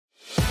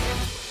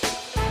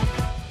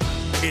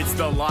It's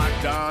the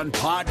Locked On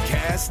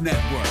Podcast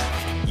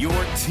Network, your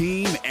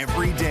team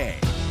every day.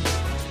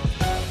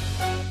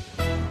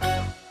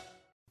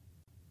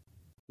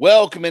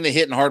 Welcome into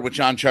Hittin Hard with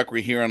John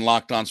Chuckery here on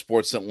Locked On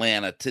Sports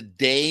Atlanta.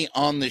 Today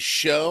on the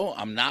show,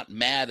 I'm not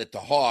mad at the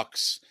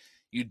Hawks.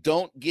 You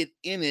don't get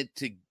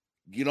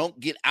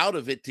out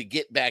of it to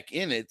get back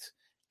in it,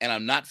 and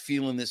I'm not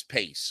feeling this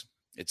pace.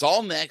 It's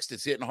all next.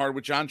 It's Hittin Hard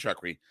with John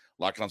Chuckery,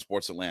 Locked On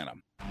Sports Atlanta.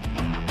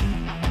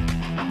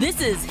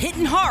 This is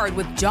Hittin Hard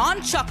with John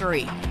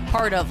Chuckery,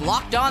 part of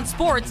Locked On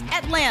Sports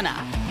Atlanta,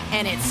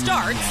 and it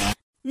starts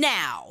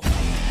now.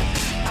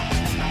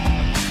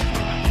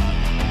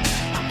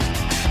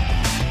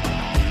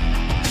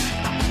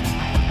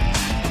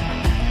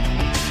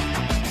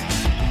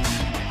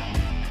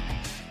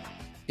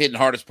 Hittin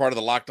Hard is part of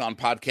the Locked On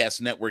Podcast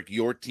Network,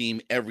 your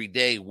team every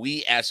day.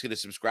 We ask you to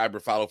subscribe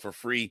or follow for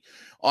free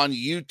on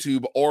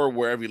YouTube or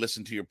wherever you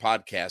listen to your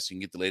podcasts. You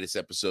can get the latest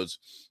episodes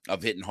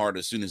of Hittin Hard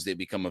as soon as they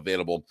become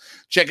available.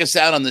 Check us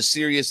out on the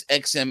Sirius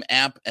XM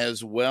app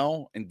as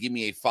well, and give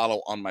me a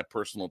follow on my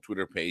personal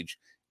Twitter page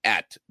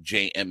at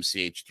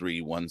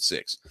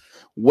JMCH316.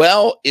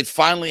 Well, it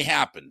finally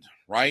happened,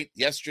 right?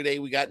 Yesterday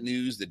we got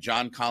news that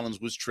John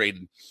Collins was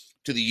traded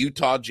to the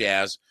Utah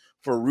Jazz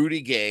for Rudy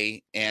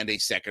Gay and a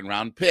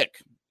second-round pick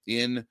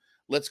in,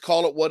 let's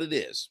call it what it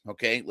is,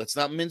 okay? Let's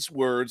not mince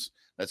words.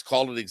 Let's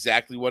call it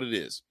exactly what it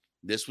is.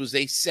 This was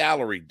a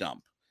salary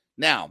dump.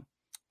 Now,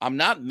 I'm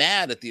not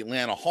mad at the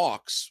Atlanta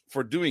Hawks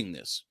for doing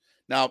this.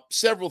 Now,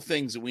 several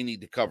things that we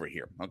need to cover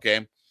here,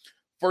 okay?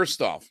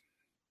 First off,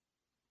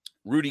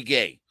 Rudy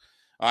Gay.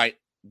 All right,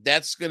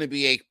 that's going to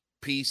be a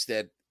piece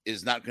that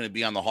is not going to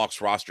be on the Hawks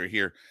roster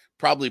here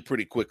probably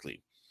pretty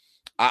quickly.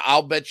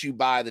 I'll bet you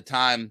by the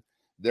time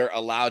they're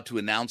allowed to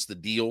announce the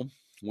deal,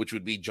 which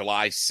would be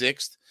July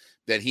 6th,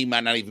 that he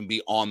might not even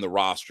be on the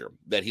roster,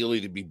 that he'll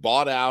either be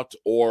bought out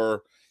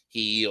or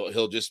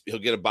he'll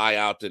get a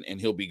buyout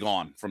and he'll be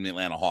gone from the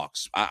Atlanta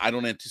Hawks. I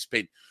don't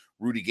anticipate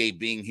Rudy Gay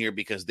being here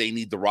because they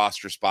need the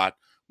roster spot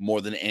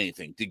more than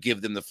anything to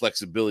give them the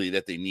flexibility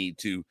that they need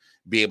to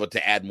be able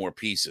to add more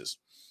pieces.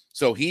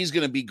 So he's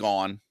going to be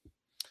gone.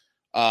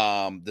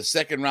 The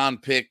second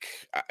round pick,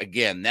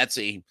 again, that's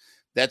a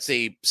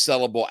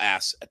sellable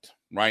asset,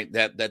 right?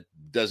 That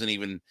doesn't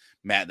even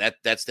matter.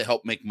 That's to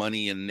help make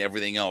money and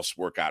everything else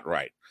work out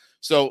right.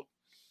 So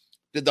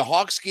did the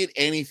Hawks get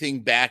anything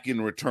back in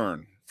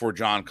return for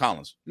John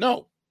Collins?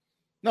 No,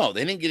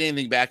 they didn't get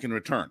anything back in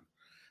return.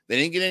 They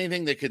didn't get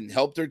anything that could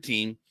help their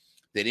team.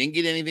 They didn't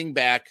get anything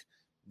back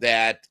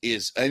that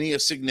is any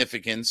of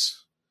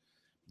significance.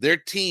 Their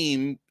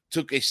team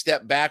took a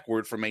step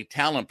backward from a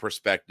talent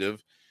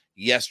perspective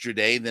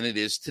yesterday than it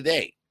is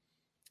today.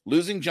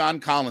 Losing John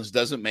Collins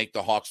doesn't make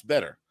the Hawks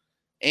better.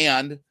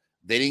 And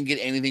they didn't get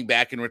anything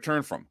back in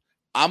return from him.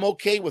 I'm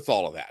okay with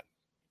all of that.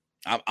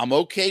 I'm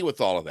okay with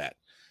all of that.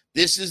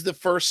 This is the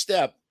first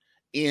step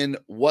in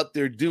what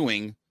they're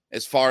doing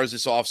as far as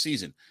this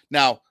offseason.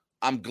 Now,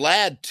 I'm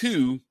glad,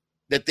 too,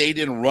 that they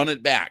didn't run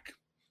it back,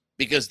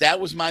 because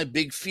that was my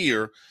big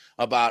fear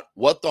about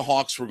what the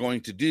Hawks were going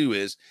to do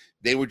is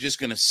they were just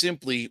going to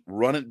simply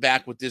run it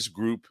back with this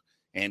group.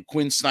 And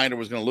Quinn Snyder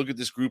was going to look at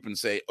this group and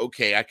say,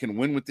 okay, I can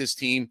win with this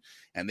team.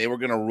 And they were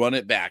going to run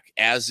it back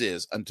as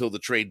is until the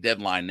trade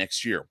deadline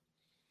next year.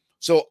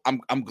 So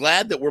I'm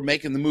glad that we're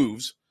making the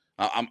moves.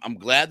 I'm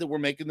glad that we're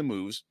making the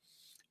moves.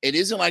 It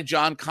isn't like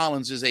John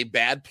Collins is a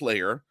bad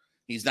player.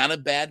 He's not a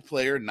bad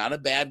player, not a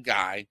bad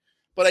guy.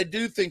 But I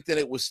do think that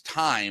it was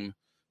time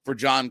for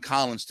John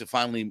Collins to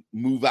finally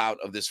move out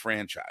of this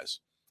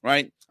franchise,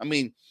 right? I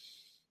mean,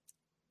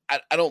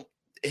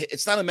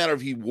 it's not a matter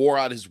of he wore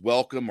out his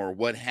welcome or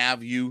what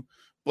have you,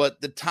 but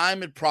the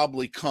time had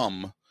probably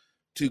come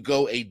to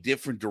go a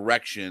different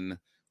direction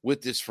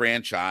with this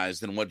franchise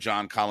than what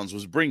John Collins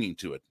was bringing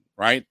to it,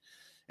 right?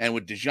 And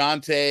with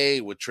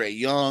DeJounte, with Trae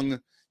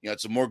Young,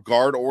 it's a more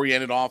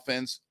guard-oriented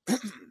offense.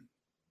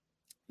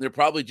 There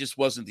probably just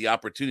wasn't the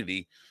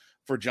opportunity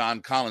for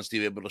John Collins to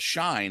be able to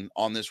shine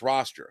on this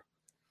roster.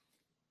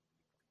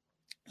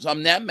 So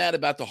I'm not mad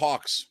about the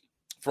Hawks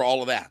for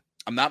all of that.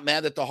 I'm not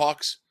mad that the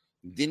Hawks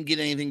didn't get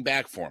anything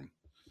back for him.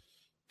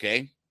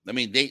 Okay. I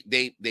mean,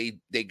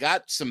 they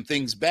got some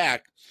things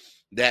back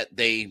that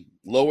they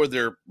lowered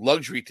their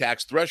luxury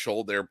tax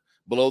threshold. They're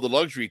below the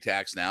luxury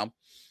tax now,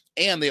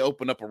 and they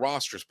opened up a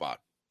roster spot.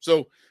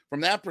 So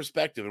from that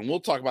perspective, and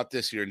we'll talk about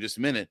this here in just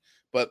a minute,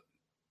 but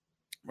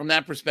from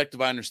that perspective,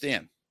 I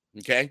understand.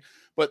 Okay.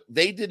 But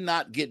they did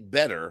not get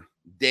better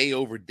day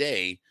over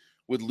day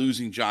with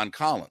losing John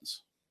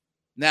Collins.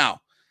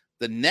 Now,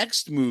 the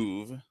next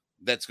move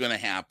that's going to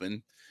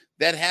happen,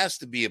 that has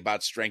to be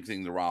about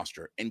strengthening the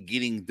roster and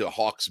getting the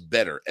Hawks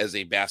better as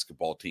a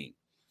basketball team.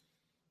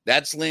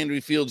 That's Landry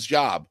Field's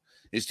job,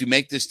 is to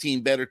make this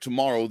team better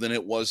tomorrow than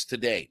it was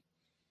today.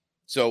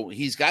 So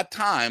he's got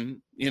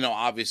time,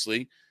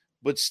 obviously,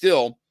 but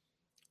still,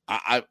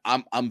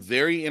 I'm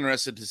very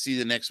interested to see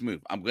the next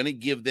move. I'm going to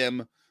give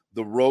them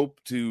the rope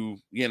to,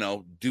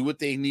 do what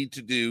they need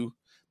to do,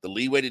 the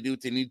leeway to do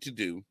what they need to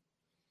do,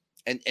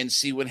 and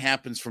see what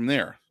happens from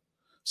there.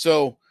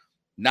 So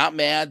Not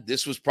mad.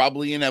 This was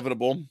probably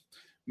inevitable.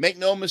 Make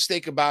no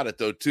mistake about it,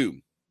 though,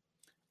 too.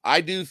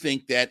 I do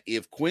think that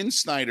if Quinn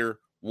Snyder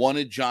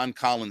wanted John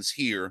Collins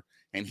here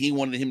and he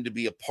wanted him to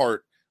be a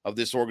part of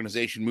this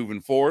organization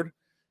moving forward,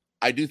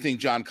 I do think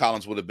John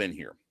Collins would have been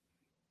here.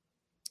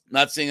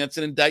 Not saying that's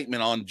an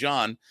indictment on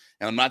John,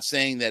 and I'm not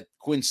saying that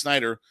Quinn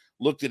Snyder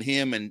looked at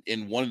him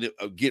and wanted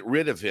to get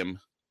rid of him.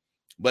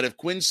 But if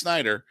Quinn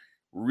Snyder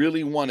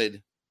really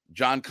wanted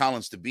John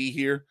Collins to be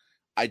here,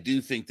 I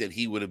do think that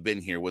he would have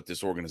been here with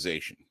this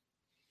organization.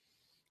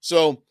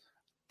 So,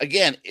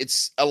 again,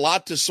 it's a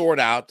lot to sort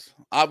out.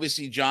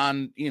 Obviously,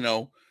 John,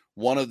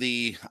 one of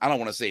the, I don't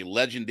want to say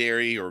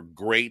legendary or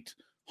great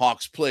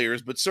Hawks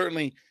players, but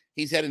certainly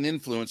he's had an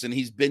influence, and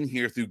he's been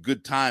here through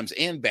good times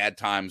and bad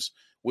times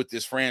with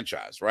this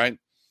franchise, right?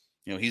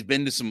 He's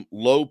been to some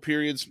low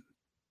periods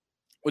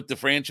with the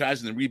franchise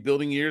in the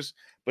rebuilding years,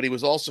 but he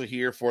was also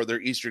here for their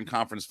Eastern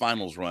Conference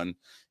Finals run,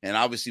 and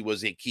obviously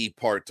was a key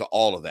part to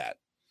all of that.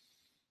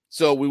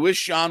 So we wish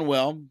Sean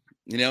well.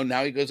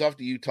 Now he goes off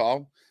to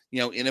Utah,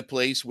 in a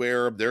place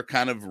where they're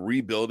kind of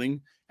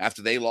rebuilding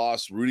after they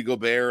lost Rudy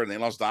Gobert and they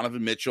lost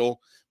Donovan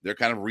Mitchell. They're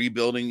kind of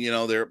rebuilding,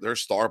 their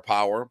star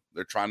power.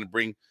 They're trying to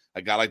bring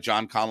a guy like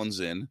John Collins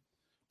in.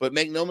 But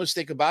make no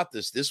mistake about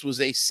this. This was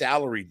a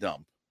salary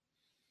dump.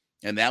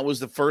 And that was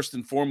the first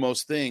and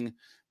foremost thing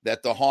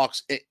that the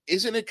Hawks,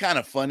 isn't it kind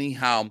of funny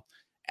how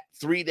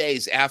 3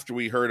 days after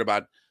we heard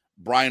about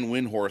Brian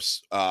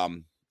Windhorst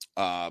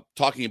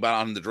talking about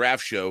on the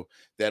draft show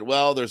that,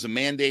 well, there's a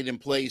mandate in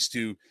place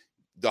to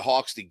the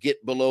Hawks to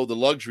get below the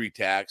luxury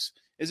tax.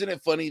 Isn't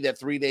it funny that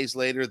 3 days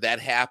later that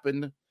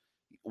happened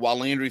while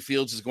Landry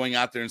Fields is going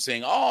out there and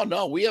saying, oh,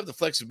 no, we have the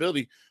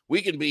flexibility.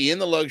 We can be in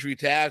the luxury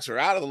tax or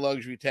out of the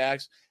luxury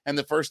tax. And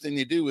the first thing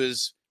they do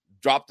is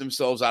drop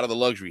themselves out of the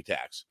luxury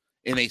tax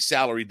in a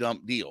salary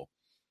dump deal.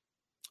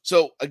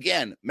 So,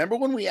 again, remember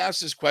when we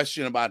asked this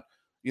question about,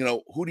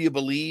 who do you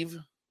believe?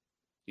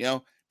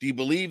 Do you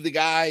believe the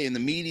guy in the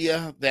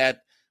media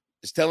that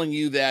is telling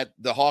you that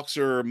the Hawks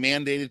are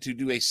mandated to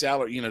do a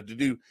salary, to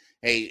do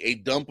a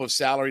dump of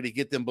salary to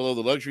get them below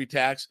the luxury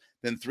tax?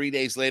 Then 3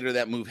 days later,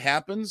 that move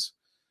happens.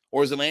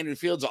 Or is it Landry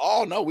Fields?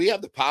 Oh, no, we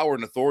have the power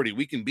and authority.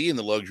 We can be in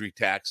the luxury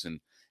tax and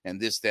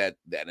this, that,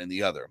 and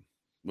the other.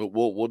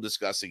 We'll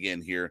discuss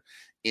again here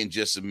in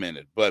just a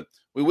minute. But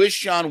we wish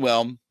Sean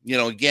well.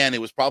 Again,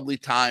 it was probably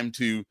time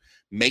to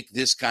make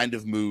this kind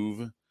of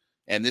move.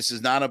 And this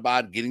is not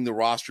about getting the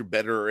roster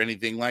better or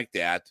anything like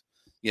that.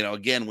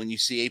 Again, when you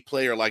see a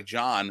player like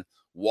John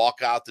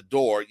walk out the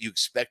door, you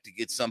expect to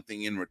get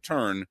something in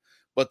return.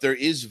 But there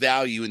is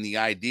value in the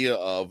idea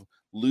of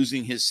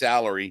losing his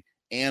salary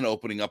and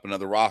opening up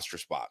another roster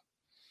spot.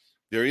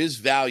 There is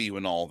value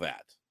in all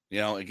that.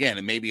 Again,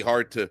 it may be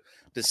hard to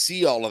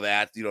see all of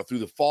that, through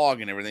the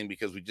fog and everything,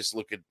 because we just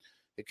look at,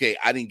 okay,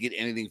 I didn't get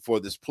anything for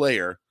this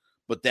player,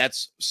 but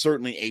that's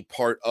certainly a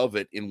part of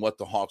it in what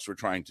the Hawks were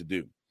trying to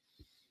do.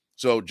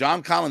 So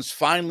John Collins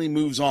finally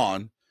moves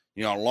on.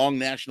 A long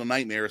national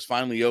nightmare is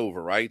finally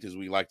over, right? As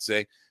we like to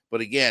say.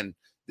 But again,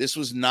 this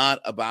was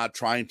not about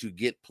trying to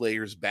get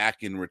players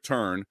back in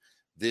return.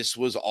 This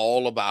was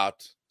all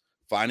about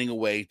finding a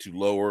way to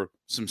lower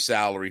some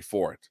salary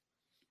for it.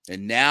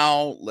 And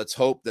now let's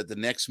hope that the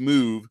next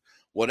move,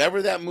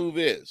 whatever that move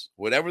is,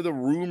 whatever the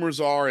rumors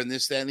are and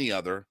this, that, and the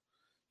other,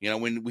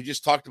 when we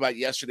just talked about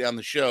yesterday on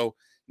the show,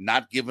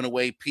 not giving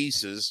away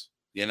pieces,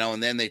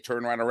 and then they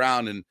turn right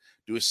around and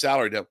do a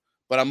salary dump.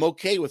 But I'm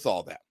okay with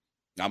all that.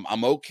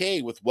 I'm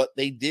okay with what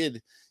they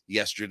did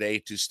yesterday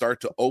to start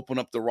to open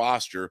up the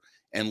roster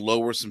and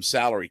lower some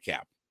salary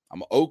cap.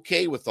 I'm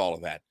okay with all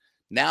of that.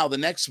 Now the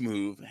next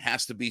move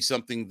has to be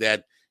something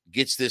that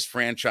gets this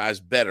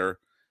franchise better,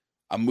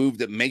 a move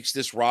that makes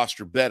this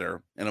roster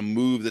better, and a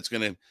move that's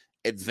going to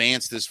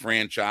advance this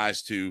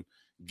franchise to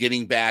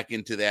getting back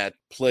into that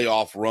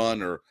playoff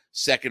run or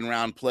second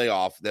round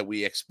playoff that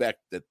we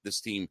expect that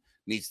this team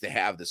needs to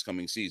have this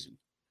coming season.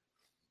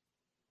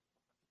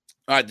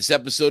 All right, this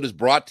episode is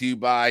brought to you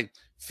by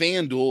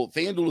FanDuel.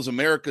 FanDuel is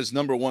America's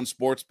 #1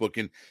 sportsbook,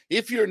 and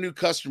if you're a new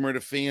customer to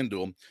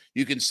FanDuel,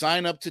 you can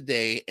sign up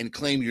today and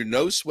claim your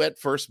no-sweat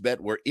first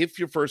bet, where if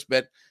your first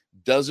bet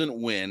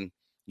doesn't win,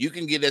 you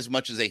can get as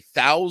much as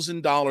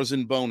 $1,000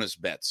 in bonus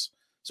bets.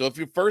 So if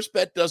your first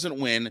bet doesn't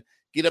win,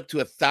 get up to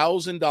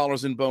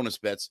 $1,000 in bonus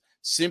bets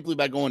simply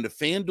by going to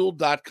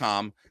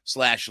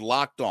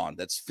FanDuel.com/lockedon.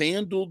 That's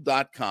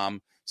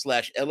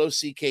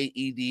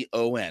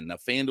FanDuel.com/LOCKEDON. Now,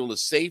 FanDuel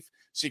is safe,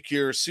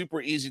 secure,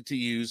 super easy to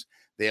use.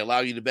 They allow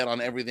you to bet on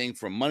everything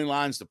from money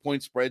lines to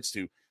point spreads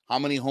to how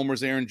many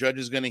homers Aaron Judge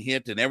is going to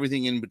hit and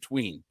everything in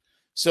between.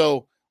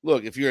 So,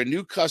 look, if you're a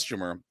new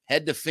customer,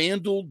 head to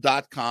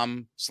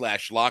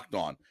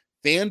FanDuel.com/lockedon.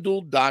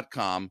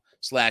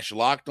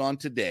 FanDuel.com/lockedon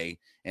today.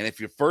 And if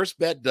your first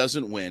bet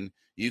doesn't win,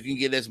 you can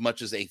get as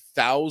much as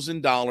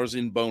 $1,000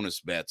 in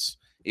bonus bets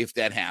if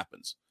that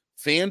happens.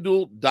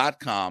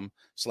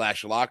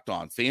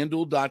 FanDuel.com/lockedon.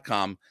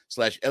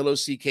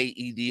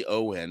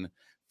 FanDuel.com/LOCKEDON.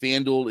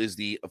 FanDuel is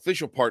the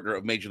official partner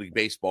of Major League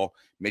Baseball.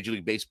 Major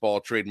League Baseball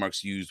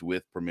trademarks used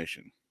with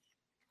permission.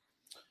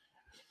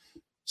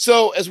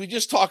 So as we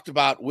just talked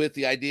about with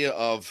the idea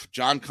of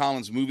John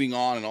Collins moving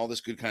on and all this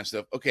good kind of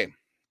stuff, okay,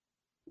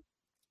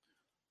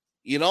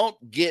 you don't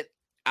get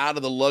out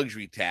of the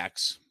luxury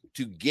tax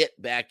to get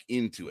back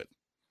into it.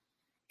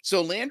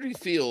 So Landry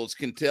Fields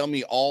can tell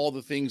me all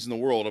the things in the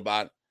world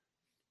about,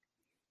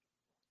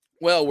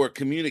 well, we're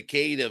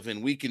communicative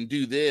and we can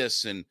do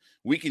this and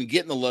we can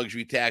get in the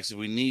luxury tax if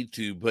we need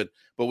to, but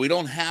we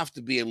don't have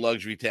to be a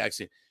luxury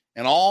tax,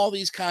 and all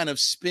these kind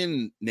of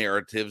spin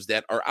narratives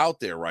that are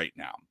out there right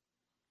now.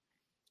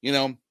 You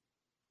know,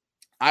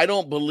 I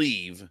don't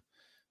believe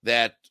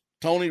that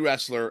Tony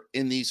Wrestler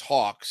in these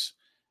Hawks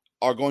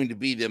are going to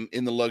be them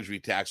in the luxury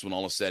tax when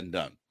all is said and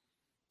done.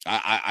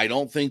 I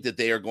don't think that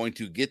they are going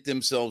to get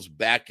themselves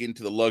back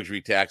into the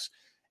luxury tax,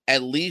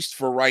 at least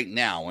for right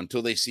now,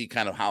 until they see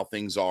kind of how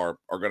things are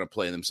going to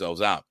play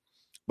themselves out.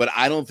 But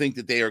I don't think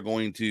that they are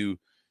going to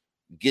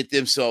get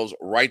themselves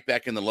right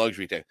back in the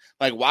luxury tax.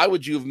 Like, why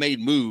would you have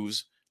made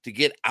moves to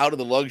get out of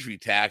the luxury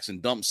tax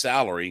and dump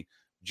salary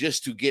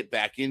just to get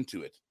back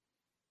into it?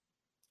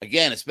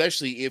 Again,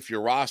 especially if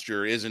your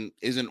roster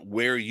isn't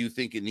where you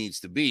think it needs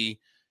to be.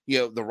 You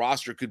know, the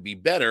roster could be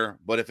better,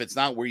 but if it's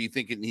not where you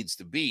think it needs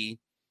to be,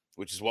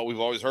 which is what we've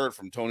always heard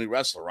from Tony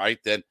Wrestler, right?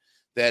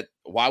 That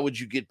why would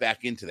you get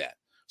back into that?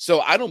 So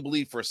I don't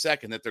believe for a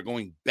second that they're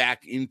going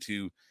back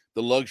into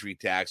the luxury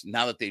tax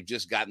now that they've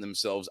just gotten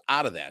themselves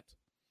out of that.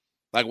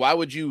 Like, why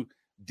would you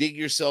dig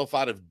yourself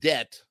out of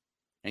debt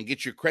and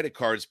get your credit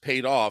cards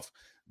paid off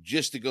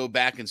just to go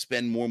back and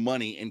spend more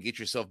money and get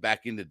yourself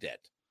back into debt?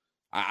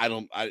 I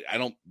don't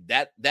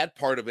that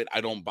part of it,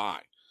 I don't buy.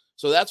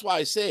 So that's why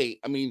I say,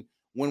 I mean,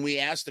 when we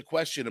ask the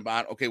question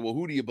about, okay, well,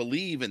 who do you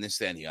believe in this,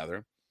 that, and the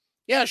other?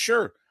 Yeah,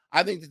 sure.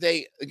 I think that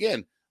they,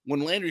 again,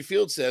 when Landry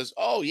Fields says,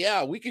 oh,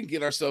 yeah, we can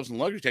get ourselves in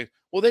luxury tax.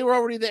 Well, they were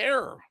already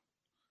there.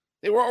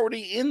 They were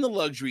already in the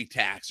luxury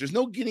tax. There's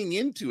no getting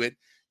into it.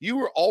 You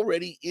were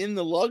already in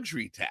the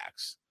luxury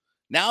tax.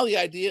 Now the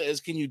idea is,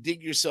 can you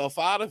dig yourself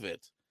out of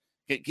it?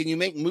 Can you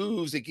make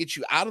moves that get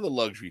you out of the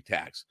luxury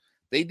tax?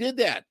 They did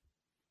that.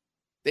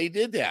 They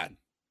did that.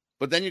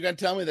 But then you're going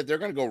to tell me that they're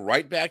going to go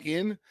right back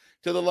in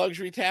to the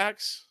luxury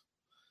tax?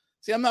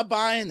 See, I'm not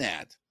buying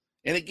that.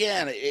 And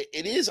again,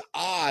 it is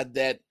odd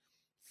that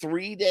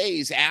 3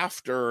 days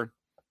after,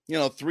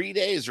 3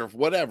 days or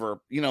whatever,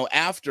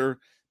 after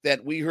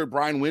that, we heard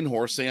Brian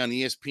Windhorst say on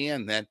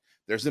ESPN that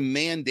there's a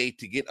mandate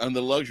to get under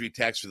the luxury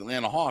tax for the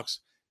Atlanta Hawks,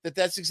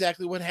 that's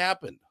exactly what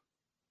happened.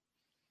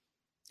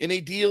 In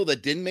a deal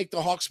that didn't make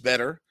the Hawks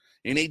better,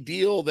 in a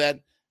deal that,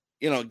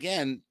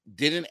 again,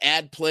 didn't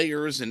add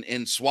players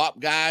and swap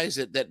guys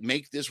that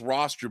make this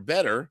roster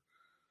better,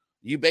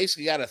 you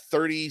basically got a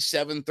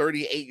 37,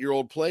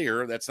 38-year-old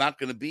player that's not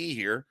going to be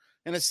here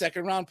and a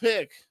second-round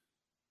pick.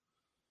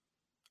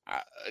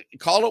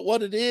 Call it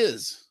what it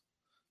is.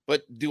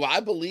 But do I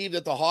believe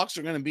that the Hawks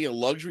are going to be a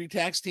luxury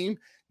tax team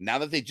now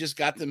that they just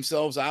got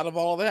themselves out of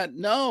all that?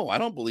 No, I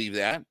don't believe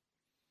that.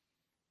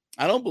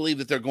 I don't believe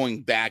that they're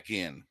going back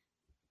in.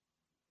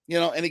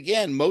 And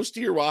again, most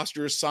of your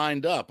roster is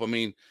signed up. I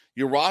mean,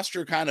 your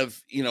roster kind of,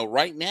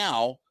 right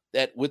now,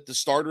 that with the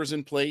starters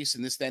in place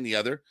and this, that, and the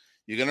other,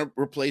 you're going to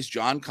replace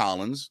John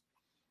Collins,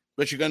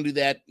 but you're going to do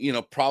that,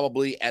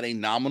 probably at a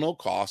nominal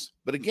cost.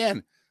 But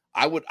again,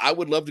 I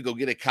would love to go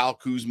get a Kyle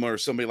Kuzma or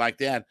somebody like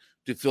that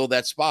to fill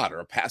that spot, or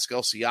a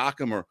Pascal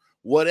Siakam or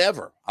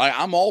whatever.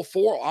 I'm all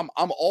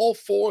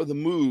for the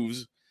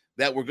moves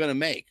that we're going to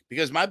make,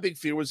 because my big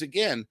fear was,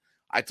 again,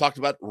 I talked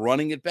about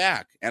running it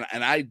back, and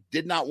I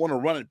did not want to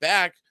run it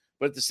back.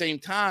 But at the same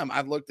time,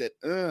 I looked at,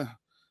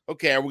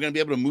 okay, are we going to be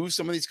able to move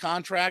some of these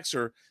contracts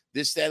or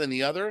this, that, and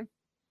the other?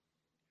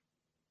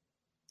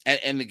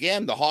 And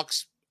again, the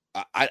Hawks,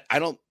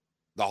 the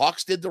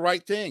Hawks did the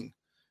right thing.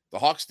 The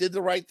Hawks did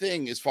the right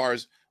thing as far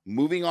as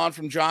moving on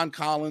from John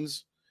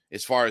Collins,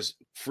 as far as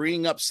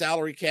freeing up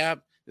salary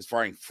cap, as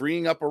far as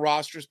freeing up a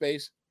roster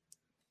space.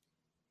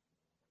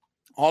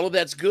 All of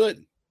that's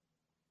good.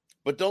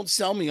 But don't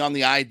sell me on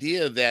the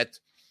idea that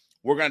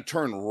we're going to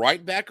turn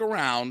right back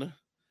around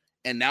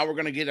and now we're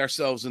going to get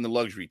ourselves in the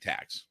luxury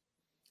tax.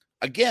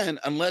 Again,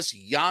 unless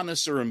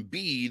Giannis or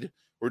Embiid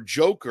or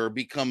Joker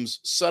becomes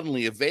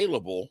suddenly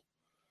available,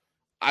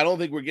 I don't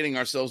think we're getting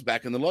ourselves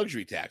back in the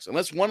luxury tax.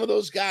 Unless one of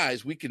those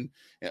guys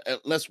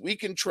unless we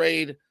can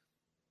trade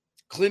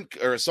Clint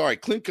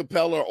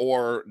Capella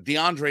or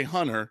DeAndre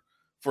Hunter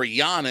for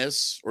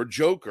Giannis or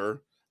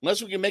Joker,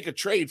 unless we can make a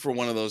trade for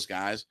one of those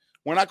guys,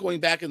 we're not going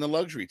back in the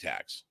luxury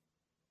tax.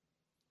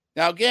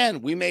 Now,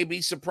 again, we may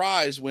be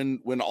surprised when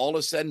all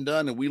is said and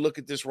done and we look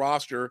at this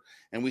roster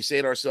and we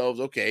say to ourselves,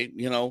 okay,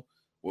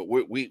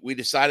 we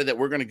decided that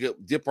we're going to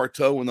dip our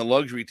toe in the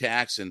luxury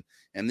tax and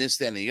this,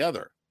 that, and the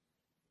other.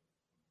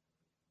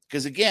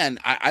 Because, again,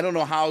 I don't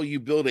know how you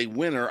build a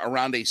winner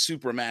around a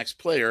supermax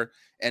player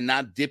and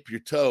not dip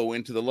your toe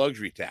into the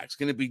luxury tax.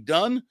 Can it be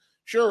done?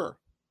 Sure.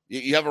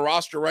 You have a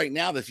roster right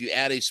now that if you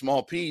add a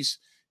small piece,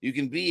 you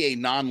can be a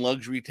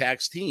non-luxury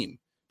tax team.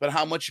 But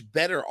how much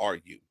better are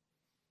you?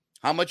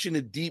 How much in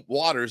the deep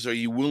waters are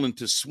you willing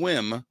to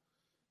swim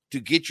to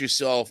get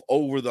yourself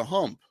over the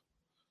hump?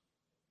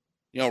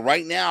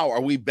 Right now,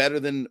 are we better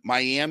than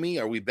Miami?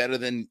 Are we better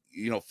than,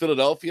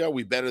 Philadelphia? Are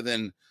we better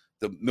than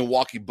the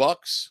Milwaukee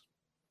Bucks?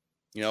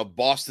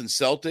 Boston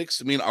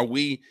Celtics? I mean, are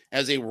we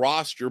as a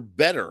roster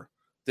better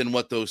than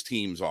what those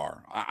teams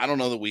are? I don't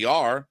know that we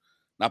are,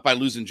 not by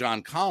losing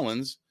John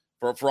Collins.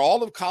 For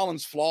all of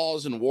Collins'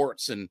 flaws and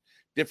warts and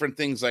different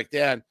things like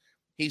that,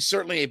 he's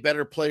certainly a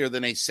better player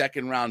than a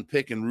second-round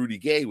pick and Rudy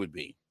Gay would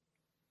be.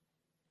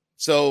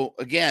 So,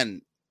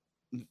 again,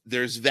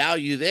 there's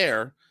value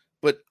there,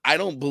 but I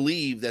don't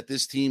believe that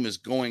this team is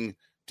going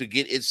to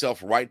get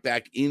itself right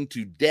back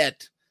into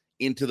debt,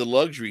 into the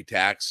luxury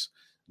tax,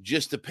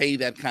 just to pay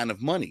that kind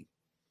of money.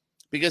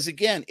 Because,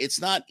 again,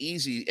 it's not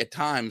easy at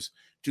times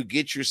to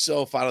get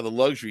yourself out of the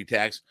luxury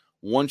tax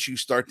once you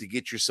start to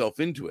get yourself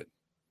into it.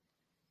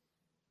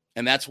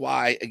 And that's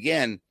why,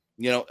 again,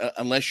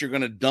 unless you're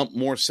going to dump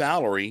more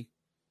salary,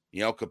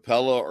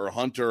 Capella or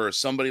Hunter or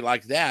somebody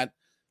like that,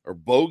 or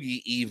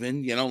Bogey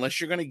even, unless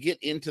you're going to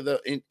get into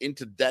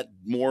that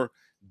more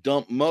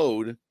dump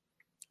mode,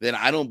 then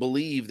I don't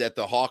believe that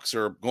the Hawks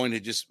are going to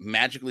just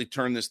magically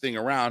turn this thing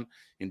around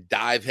and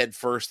dive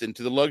headfirst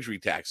into the luxury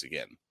tax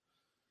again.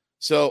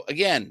 So,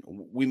 again,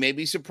 we may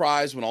be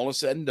surprised when all is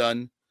said and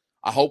done.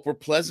 I hope we're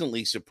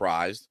pleasantly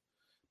surprised.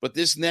 But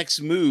this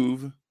next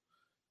move,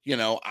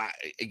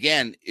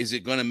 is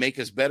it going to make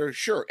us better?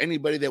 Sure.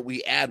 Anybody that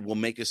we add will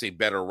make us a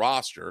better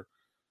roster.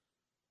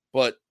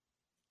 But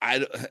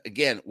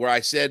where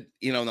I said,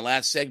 in the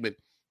last segment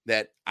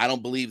that I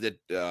don't believe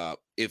that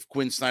if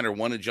Quinn Snyder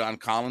wanted John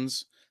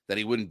Collins, that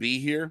he wouldn't be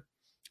here.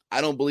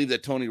 I don't believe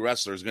that Tony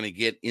Ressler is going to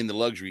get in the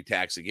luxury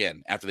tax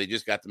again after they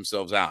just got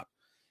themselves out.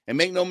 And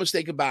make no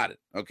mistake about it,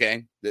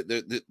 okay?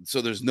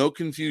 So there's no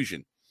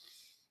confusion.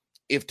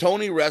 If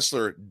Tony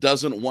Ressler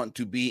doesn't want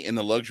to be in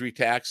the luxury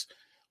tax,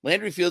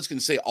 Landry Fields can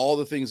say all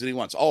the things that he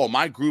wants. Oh,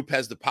 my group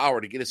has the power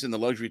to get us in the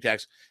luxury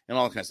tax and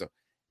all that kind of stuff.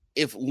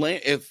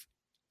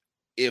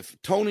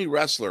 If Tony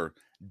Ressler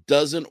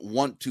doesn't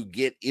want to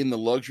get in the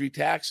luxury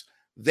tax,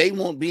 they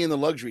won't be in the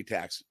luxury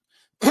tax.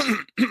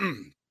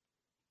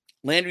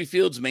 Landry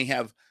Fields may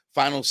have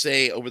final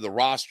say over the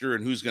roster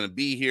and who's going to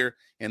be here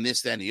and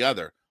this, that, and the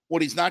other.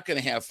 What he's not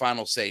going to have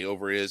final say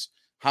over is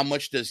how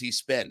much does he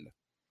spend?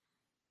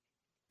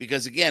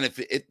 Because, again,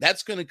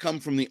 that's going to come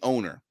from the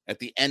owner at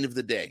the end of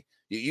the day.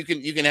 You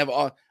can have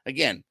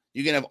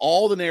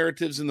all the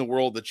narratives in the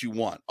world that you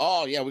want.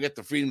 Oh, yeah, we got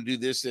the freedom to do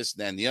this, that,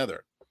 and the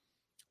other.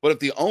 But if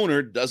the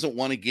owner doesn't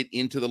want to get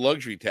into the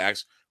luxury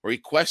tax, or he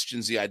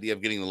questions the idea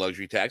of getting the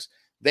luxury tax,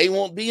 they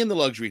won't be in the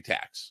luxury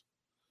tax.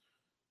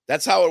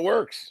 That's how it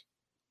works.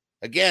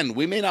 Again,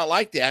 we may not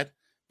like that,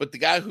 but the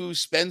guy who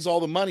spends all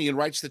the money and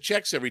writes the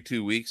checks every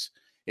 2 weeks,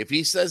 if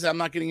he says I'm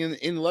not getting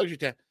in the luxury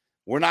tax,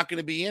 we're not going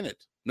to be in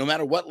it, no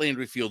matter what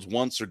Landry Fields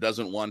wants or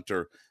doesn't want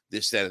or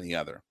this, that, and the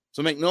other.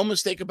 So make no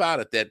mistake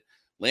about it that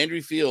Landry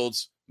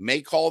Fields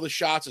may call the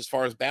shots as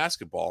far as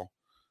basketball,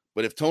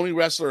 but if Tony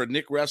Ressler or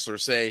Nick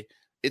Ressler say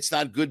it's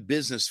not good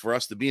business for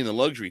us to be in the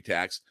luxury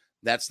tax,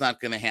 that's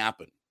not going to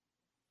happen.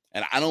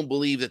 And I don't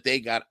believe that they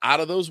got out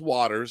of those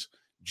waters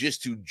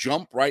just to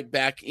jump right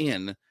back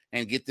in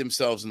and get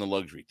themselves in the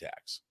luxury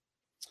tax.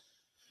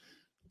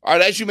 All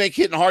right, as you make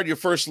Hittin' Hard your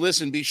first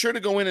listen, be sure to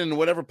go in and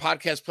whatever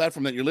podcast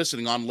platform that you're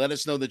listening on, let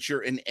us know that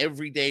you're an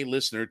everyday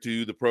listener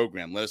to the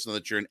program. Let us know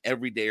that you're an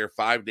everyday or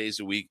 5 days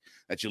a week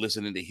that you're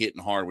listening to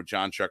Hittin' Hard with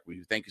John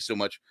Chuckery. Thank you so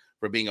much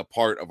for being a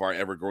part of our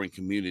ever-growing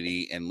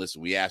community. And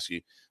listen, we ask you,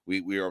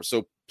 we are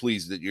so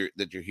pleased that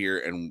you're here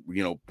and,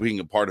 being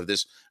a part of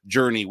this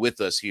journey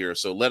with us here.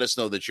 So let us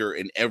know that you're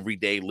an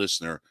everyday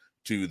listener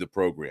to the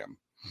program.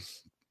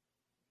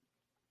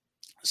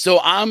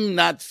 So I'm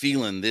not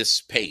feeling this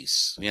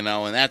pace, and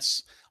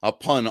that's a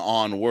pun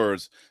on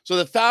words. So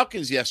the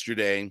Falcons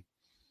yesterday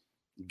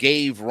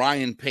gave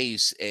Ryan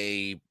Pace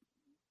a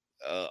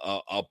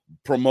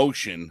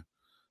promotion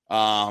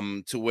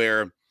to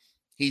where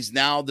he's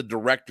now the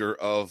director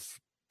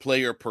of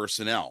player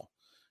personnel.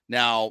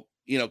 Now,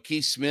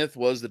 Keith Smith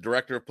was the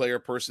director of player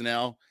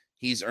personnel.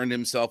 He's earned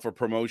himself a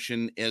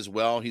promotion as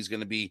well. He's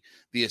going to be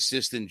the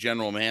assistant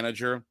general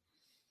manager.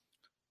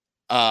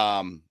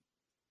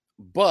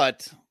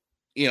 But,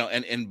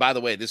 and by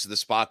the way, this is the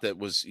spot that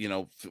was,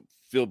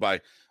 filled by,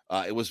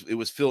 it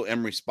was Phil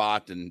Emery's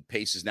spot, and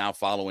Pace is now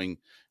following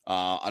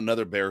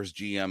another Bears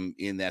GM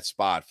in that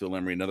spot. Phil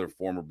Emery, another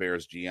former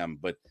Bears GM,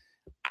 but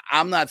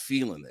I'm not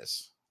feeling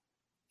this,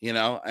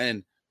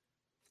 and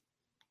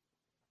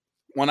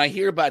when I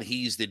hear about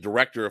he's the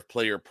director of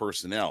player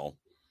personnel,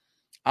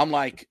 I'm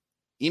like,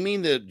 you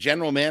mean the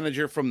general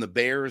manager from the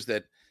Bears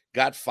that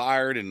got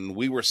fired and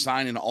we were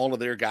signing all of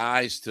their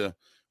guys to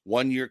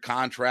 1-year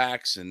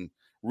contracts and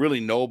really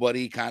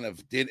nobody kind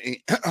of did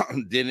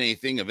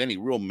anything of any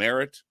real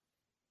merit?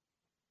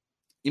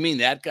 You mean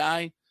that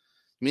guy?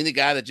 You mean the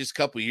guy that just a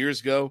couple of years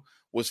ago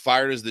was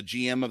fired as the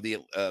GM of the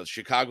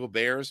Chicago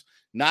Bears,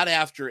 not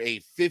after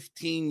a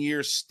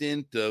 15-year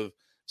stint of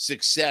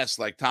success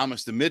like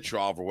Thomas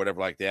Dimitrov or whatever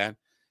like that.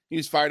 He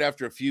was fired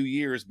after a few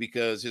years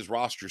because his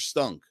roster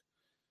stunk.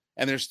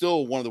 And they're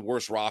still one of the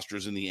worst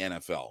rosters in the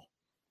NFL.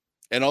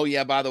 And, oh,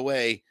 yeah, by the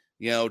way,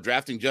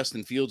 drafting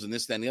Justin Fields and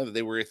this, that, and the other.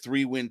 They were a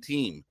 3-win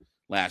team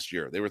last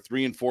year. They were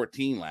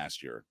 3-14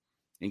 last year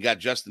and got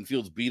Justin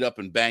Fields beat up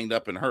and banged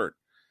up and hurt.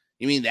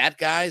 You mean that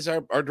guy's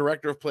our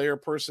director of player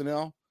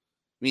personnel?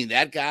 I mean,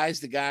 that guy's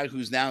the guy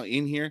who's now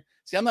in here.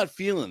 See, I'm not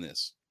feeling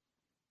this.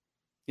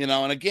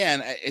 And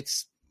again,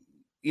 it's,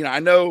 I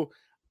know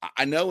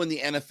in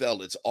the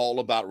NFL, it's all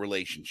about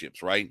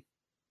relationships, right?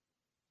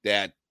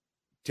 That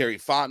Terry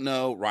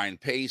Fontenot, Ryan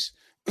Pace,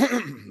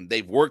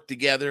 they've worked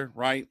together,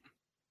 right?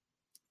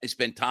 They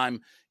spent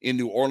time in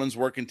New Orleans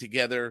working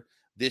together,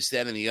 this,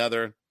 that, and the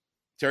other.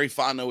 Terry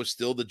Fontenot is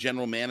still the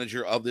general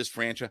manager of this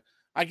franchise.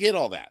 I get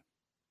all that.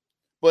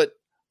 But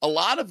a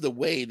lot of the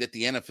way that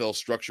the NFL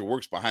structure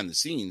works behind the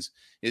scenes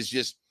is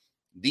just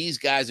these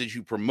guys, as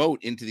you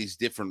promote into these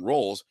different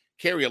roles,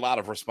 carry a lot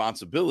of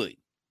responsibility.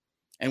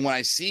 And when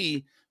I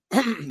see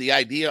the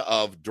idea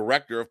of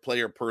director of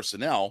player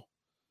personnel,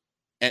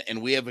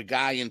 and we have a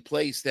guy in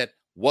place that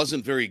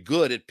wasn't very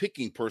good at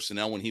picking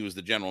personnel when he was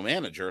the general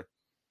manager,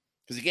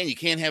 because again, you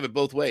can't have it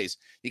both ways.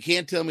 You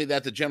can't tell me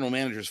that the general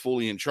manager is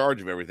fully in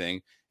charge of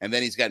everything, and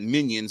then he's got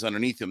minions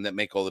underneath him that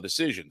make all the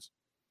decisions.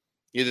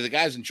 Either the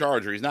guy's in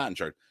charge or he's not in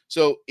charge.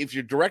 So if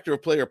you're director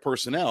of player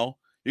personnel,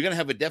 you're going to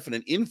have a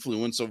definite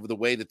influence over the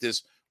way that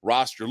this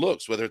roster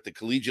looks, whether at the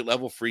collegiate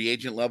level, free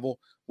agent level,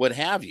 what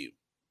have you.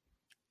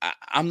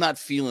 I'm not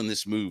feeling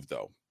this move,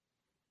 though.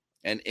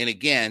 And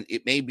again,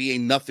 it may be a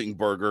nothing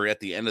burger at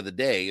the end of the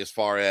day as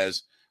far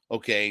as,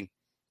 okay,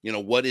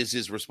 what is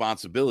his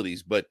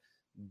responsibilities? But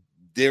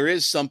there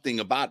is something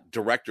about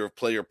director of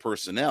player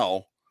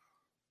personnel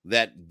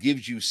that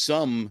gives you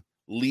some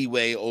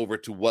leeway over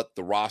to what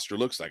the roster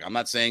looks like. I'm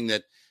not saying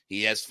that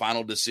he has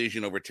final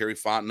decision over Terry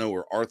Fontenot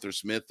or Arthur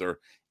Smith or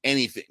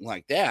anything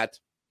like that,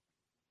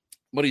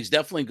 but he's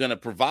definitely going to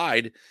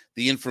provide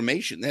the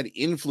information that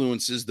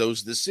influences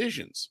those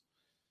decisions.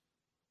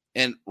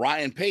 And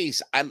Ryan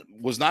Pace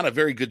was not a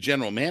very good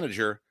general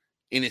manager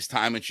in his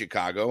time in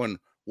Chicago. And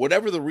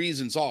whatever the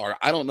reasons are,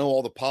 I don't know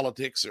all the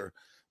politics or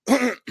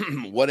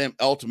what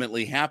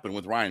ultimately happened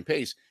with Ryan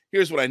Pace.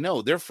 Here's what I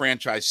know. Their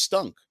franchise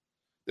stunk.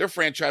 Their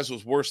franchise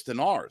was worse than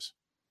ours.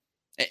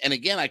 And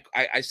again,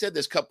 I said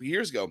this a couple of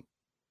years ago.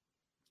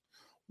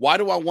 Why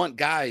do I want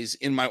guys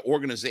in my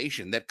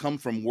organization that come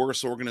from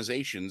worse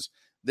organizations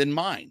than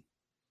mine?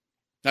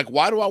 Like,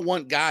 why do I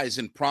want guys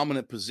in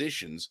prominent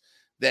positions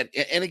that,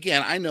 and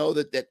again, I know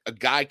that a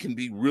guy can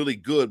be really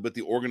good, but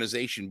the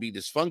organization be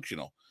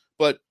dysfunctional.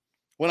 But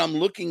when I'm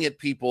looking at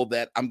people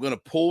that I'm going to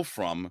pull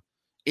from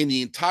in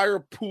the entire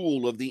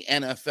pool of the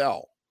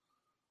NFL,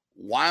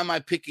 why am I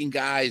picking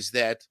guys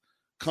that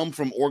come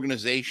from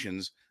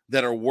organizations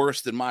that are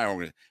worse than my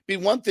organization? Be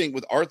one thing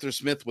with Arthur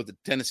Smith with the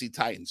Tennessee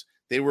Titans.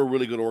 They were a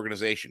really good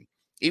organization.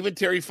 Even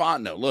Terry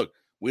Fontenot, look,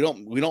 we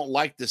don't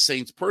like the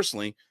Saints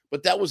personally,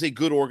 but that was a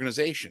good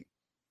organization.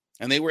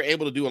 And they were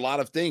able to do a lot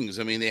of things.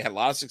 I mean, they had a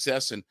lot of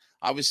success, and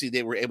obviously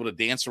they were able to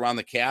dance around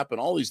the cap and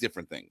all these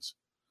different things.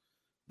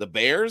 The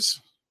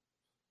Bears,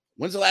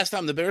 when's the last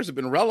time the Bears have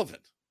been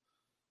relevant?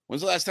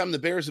 When's the last time the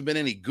Bears have been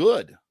any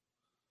good?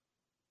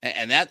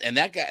 And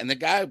the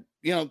guy,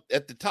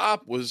 at the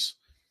top was,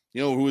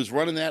 who was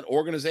running that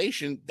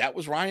organization, that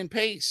was Ryan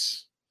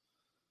Pace.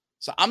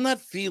 So I'm not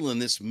feeling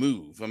this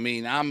move. I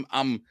mean,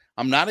 I'm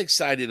not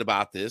excited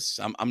about this.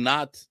 I'm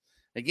not.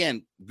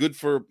 Again, good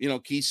for,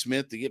 Keith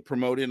Smith to get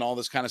promoted and all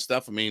this kind of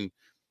stuff. I mean,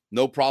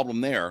 no problem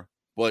there.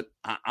 But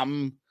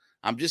I'm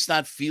just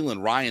not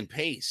feeling Ryan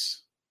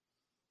Pace.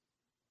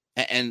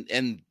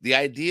 And the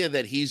idea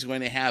that he's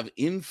going to have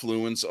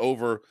influence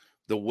over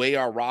the way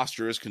our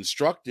roster is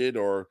constructed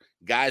or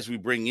guys we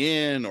bring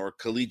in or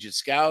collegiate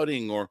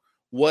scouting or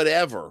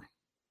whatever.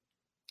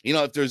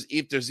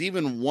 If there's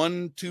even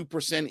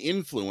 1-2%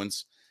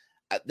 influence,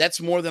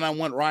 that's more than I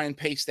want Ryan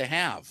Pace to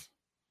have.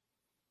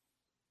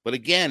 But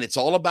again, it's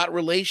all about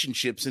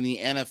relationships in the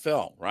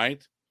NFL,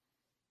 right?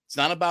 It's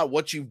not about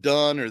what you've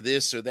done or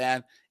this or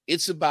that.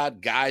 It's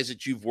about guys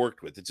that you've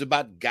worked with. It's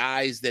about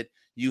guys that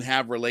you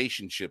have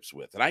relationships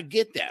with. And I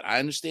get that. I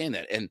understand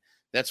that. And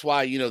that's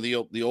why,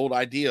 the old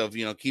idea of,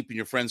 keeping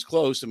your friends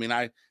close. I mean,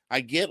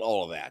 I get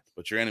all of that,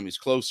 but your enemy's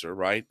closer,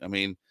 right? I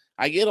mean,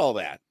 I get all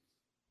that.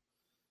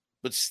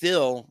 But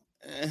still,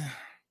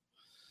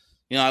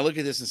 I look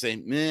at this and say,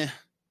 meh,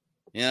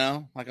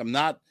 like I'm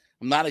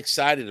not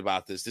excited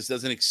about this. This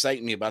doesn't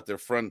excite me about their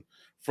front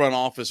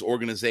office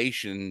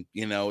organization,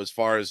 as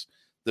far as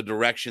the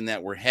direction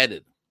that we're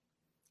headed.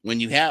 When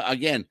you have,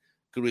 again,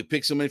 could we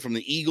pick somebody from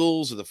the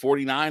Eagles or the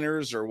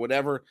 49ers or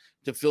whatever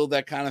to fill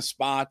that kind of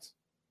spot?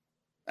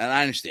 And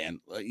I understand,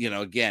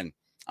 again,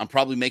 I'm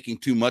probably making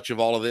too much of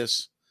all of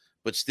this,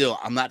 but still,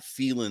 I'm not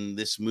feeling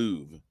this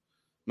move. I'm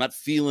not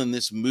feeling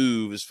this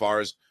move as far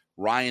as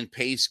Ryan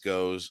Pace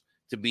goes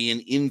to be an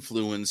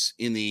influence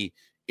in the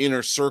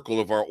inner circle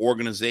of our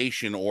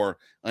organization or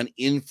an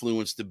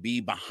influence to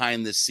be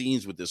behind the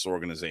scenes with this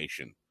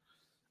organization.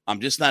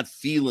 I'm just not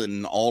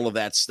feeling all of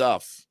that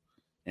stuff.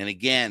 And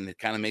again, it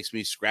kind of makes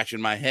me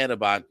scratching my head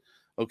about,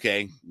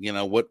 okay,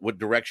 what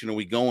direction are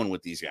we going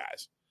with these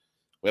guys?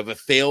 We have a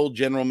failed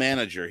general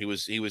manager.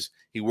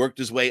 He worked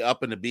his way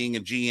up into being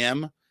a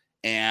GM,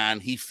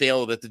 and he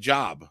failed at the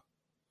job.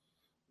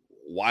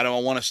 Why do I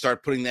want to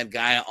start putting that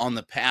guy on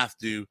the path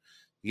to,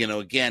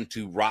 again,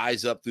 to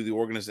rise up through the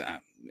organization?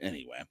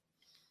 Anyway,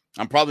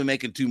 I'm probably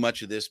making too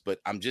much of this, but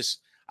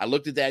I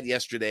looked at that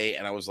yesterday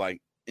and I was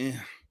like, I'm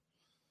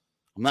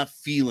not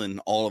feeling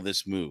all of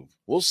this move.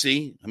 We'll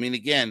see. I mean,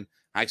 again,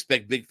 I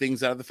expect big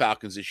things out of the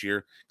Falcons this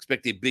year,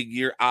 expect a big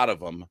year out of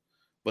them,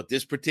 but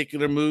this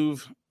particular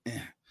move,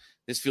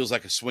 this feels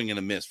like a swing and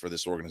a miss for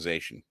this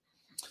organization.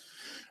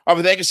 All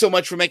right, thank you so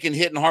much for making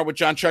Hittin' Hard with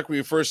John Chuckery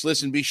your first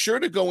listen. Be sure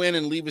to go in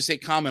and leave us a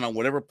comment on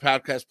whatever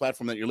podcast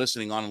platform that you're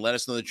listening on and let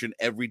us know that you're an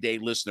everyday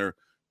listener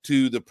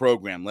to the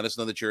program. Let us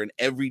know that you're an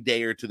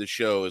everydayer to the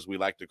show, as we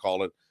like to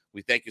call it.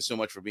 We thank you so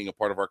much for being a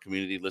part of our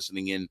community,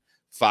 listening in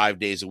 5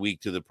 days a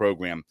week to the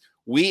program.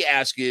 We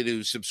ask you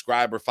to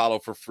subscribe or follow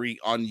for free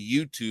on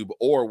YouTube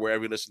or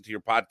wherever you listen to your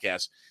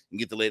podcast and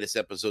get the latest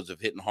episodes of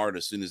Hittin' Hard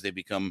as soon as they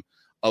become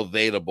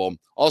available.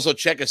 Also,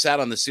 check us out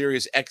on the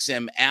Sirius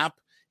XM app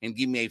and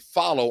give me a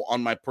follow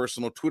on my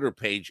personal Twitter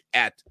page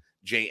at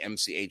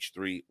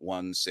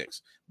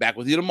JMCH316. Back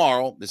with you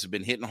tomorrow. This has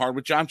been Hittin' Hard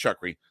with John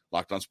Chuckery,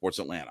 Locked On Sports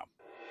Atlanta.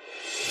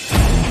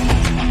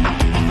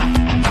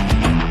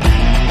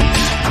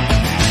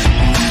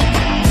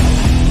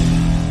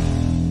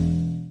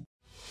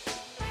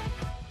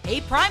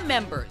 Hey, Prime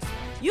members,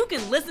 you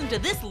can listen to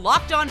this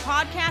Locked On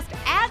podcast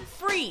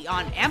ad-free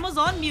on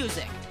Amazon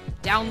Music.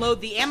 Download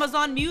the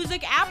Amazon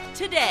Music app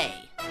today.